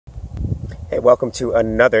Hey, welcome to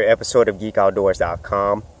another episode of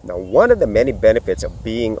GeekOutdoors.com. Now, one of the many benefits of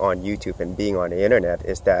being on YouTube and being on the internet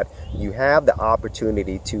is that you have the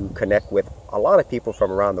opportunity to connect with a lot of people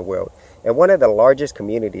from around the world. And one of the largest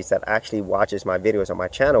communities that actually watches my videos on my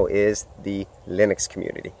channel is the Linux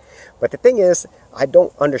community. But the thing is, I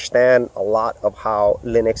don't understand a lot of how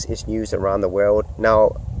Linux is used around the world.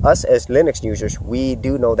 Now, us as Linux users, we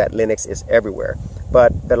do know that Linux is everywhere.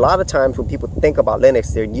 But a lot of times when people think about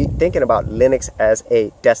Linux, they're thinking about Linux as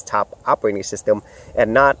a desktop operating system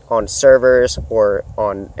and not on servers or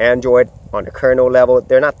on Android on the kernel level.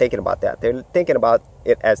 They're not thinking about that. They're thinking about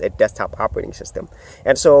it as a desktop operating system.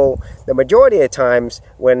 And so the majority of times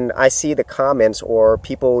when I see the comments or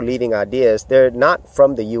people leaving ideas, they're not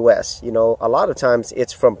from the US. You know, a lot of times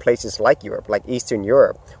it's from places like Europe, like Eastern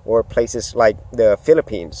Europe, or places like the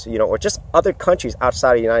Philippines, you know, or just other countries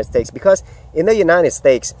outside of the United States. Because in the United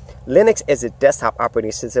States, Linux as a desktop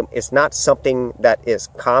operating system is not something that is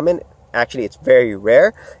common. Actually, it's very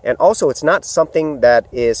rare, and also it's not something that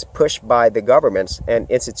is pushed by the governments and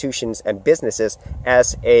institutions and businesses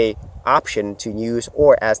as a option to use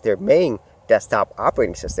or as their main desktop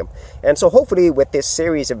operating system. And so hopefully with this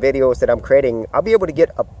series of videos that I'm creating, I'll be able to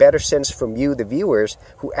get a better sense from you, the viewers,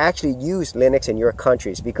 who actually use Linux in your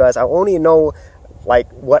countries, because I only know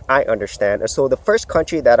like what I understand. And so the first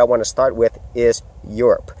country that I want to start with is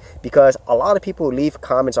Europe, because a lot of people leave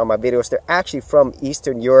comments on my videos, they're actually from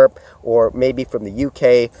Eastern Europe or maybe from the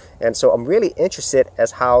UK, and so I'm really interested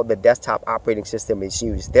as how the desktop operating system is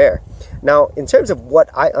used there. Now, in terms of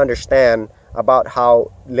what I understand about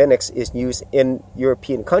how Linux is used in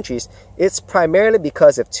European countries, it's primarily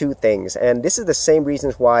because of two things, and this is the same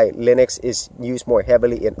reasons why Linux is used more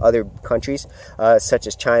heavily in other countries such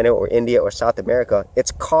as China or India or South America.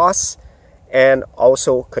 It's costs and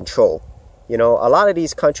also control. You know, a lot of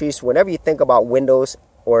these countries, whenever you think about Windows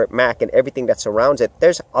or Mac and everything that surrounds it,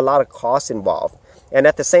 there's a lot of costs involved. And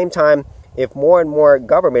at the same time, if more and more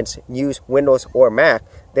governments use Windows or Mac,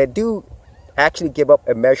 they do actually give up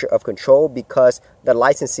a measure of control, because the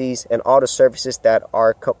licensees and all the services that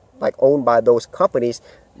are owned by those companies,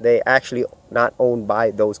 they actually not owned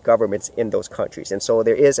by those governments in those countries. And so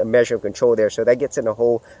there is a measure of control there. So that gets into the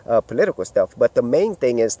whole political stuff. But the main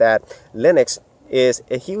thing is that Linux is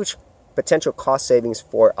a huge potential cost savings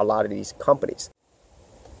for a lot of these companies.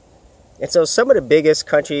 And so some of the biggest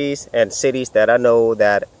countries and cities that I know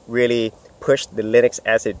that really push the Linux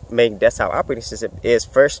as a main desktop operating system is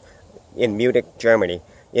first in Munich, Germany.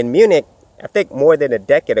 In Munich, I think more than a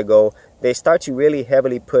decade ago, they start to really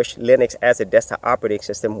heavily push Linux as a desktop operating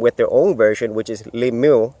system with their own version, which is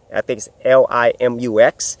Limux. I think it's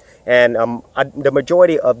Limux. And the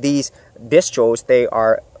majority of these distros, they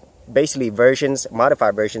are basically versions,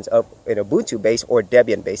 modified versions of an Ubuntu base or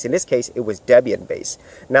Debian base. In this case, it was Debian base.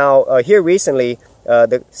 Now, here recently,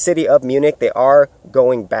 the city of Munich, they are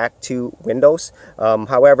going back to Windows.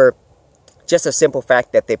 However, just a simple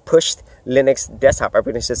fact that they pushed Linux desktop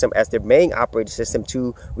operating system as their main operating system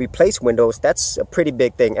to replace Windows, that's a pretty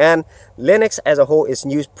big thing. And Linux as a whole is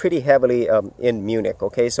used pretty heavily in Munich,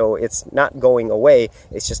 okay? So it's not going away,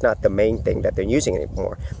 it's just not the main thing that they're using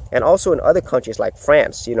anymore. And also in other countries like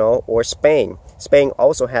France, you know, or Spain. Spain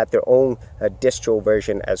also had their own distro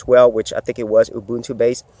version as well, which I think it was Ubuntu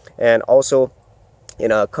based. And also in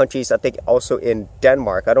countries, I think also in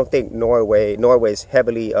Denmark, I don't think Norway is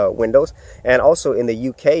heavily Windows, and also in the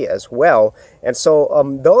UK as well. And so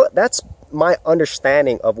though that's my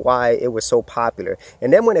understanding of why it was so popular.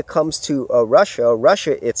 And then when it comes to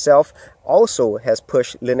Russia itself also has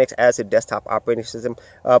pushed Linux as a desktop operating system,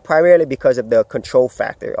 primarily because of the control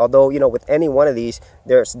factor. Although, you know, with any one of these,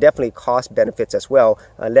 there's definitely cost benefits as well,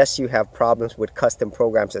 unless you have problems with custom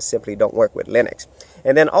programs that simply don't work with Linux.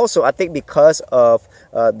 And then also, I think because of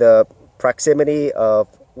the proximity of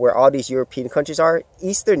where all these European countries are,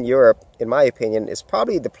 Eastern Europe, in my opinion, is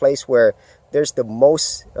probably the place where there's the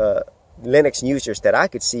most Linux users that I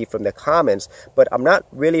could see from the comments, but I'm not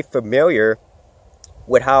really familiar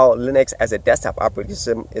with how Linux as a desktop operating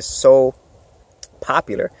system is so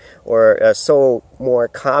popular or so more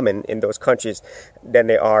common in those countries than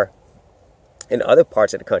they are in other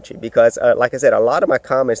parts of the country. Because like I said, a lot of my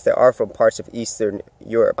comments that are from parts of Eastern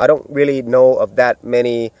Europe. I don't really know of that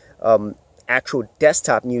many actual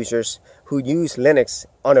desktop users who use Linux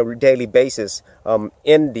on a daily basis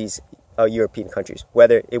in these European countries,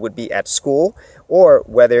 whether it would be at school or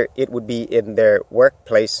whether it would be in their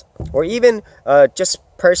workplace, or even just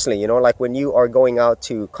personally, you know, like when you are going out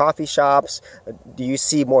to coffee shops, do you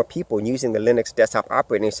see more people using the Linux desktop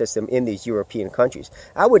operating system in these European countries?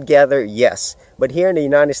 I would gather yes, but here in the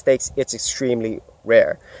United States, it's extremely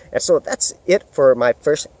rare. And so that's it for my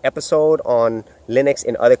first episode on Linux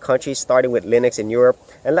in other countries, starting with Linux in Europe.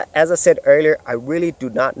 And as I said earlier, I really do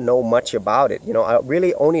not know much about it. I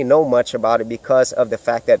really only know much about it because of the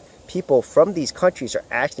fact that people from these countries are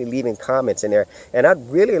actually leaving comments in there, and I'd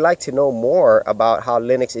really like to know more about how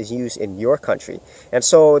Linux is used in your country. And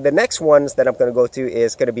so the next ones that I'm going to go to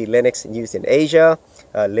is going to be Linux used in Asia,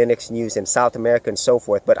 Linux used in South America, and so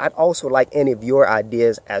forth. But I'd also like any of your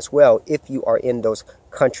ideas as well if you are in those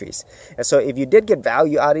countries. And so if you did get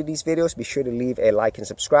value out of these videos, be sure to leave a like and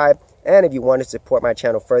subscribe. And if you want to support my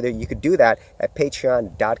channel further, you could do that at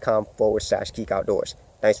patreon.com/geekoutdoors.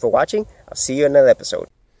 Thanks for watching. I'll see you in another episode.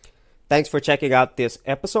 Thanks for checking out this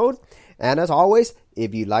episode. And as always,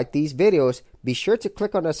 if you like these videos, be sure to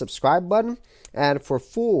click on the subscribe button. And for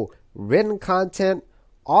full written content,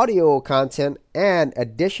 audio content, and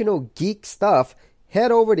additional geek stuff,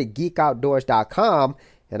 head over to geekoutdoors.com.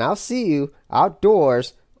 And I'll see you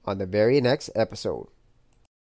outdoors on the very next episode.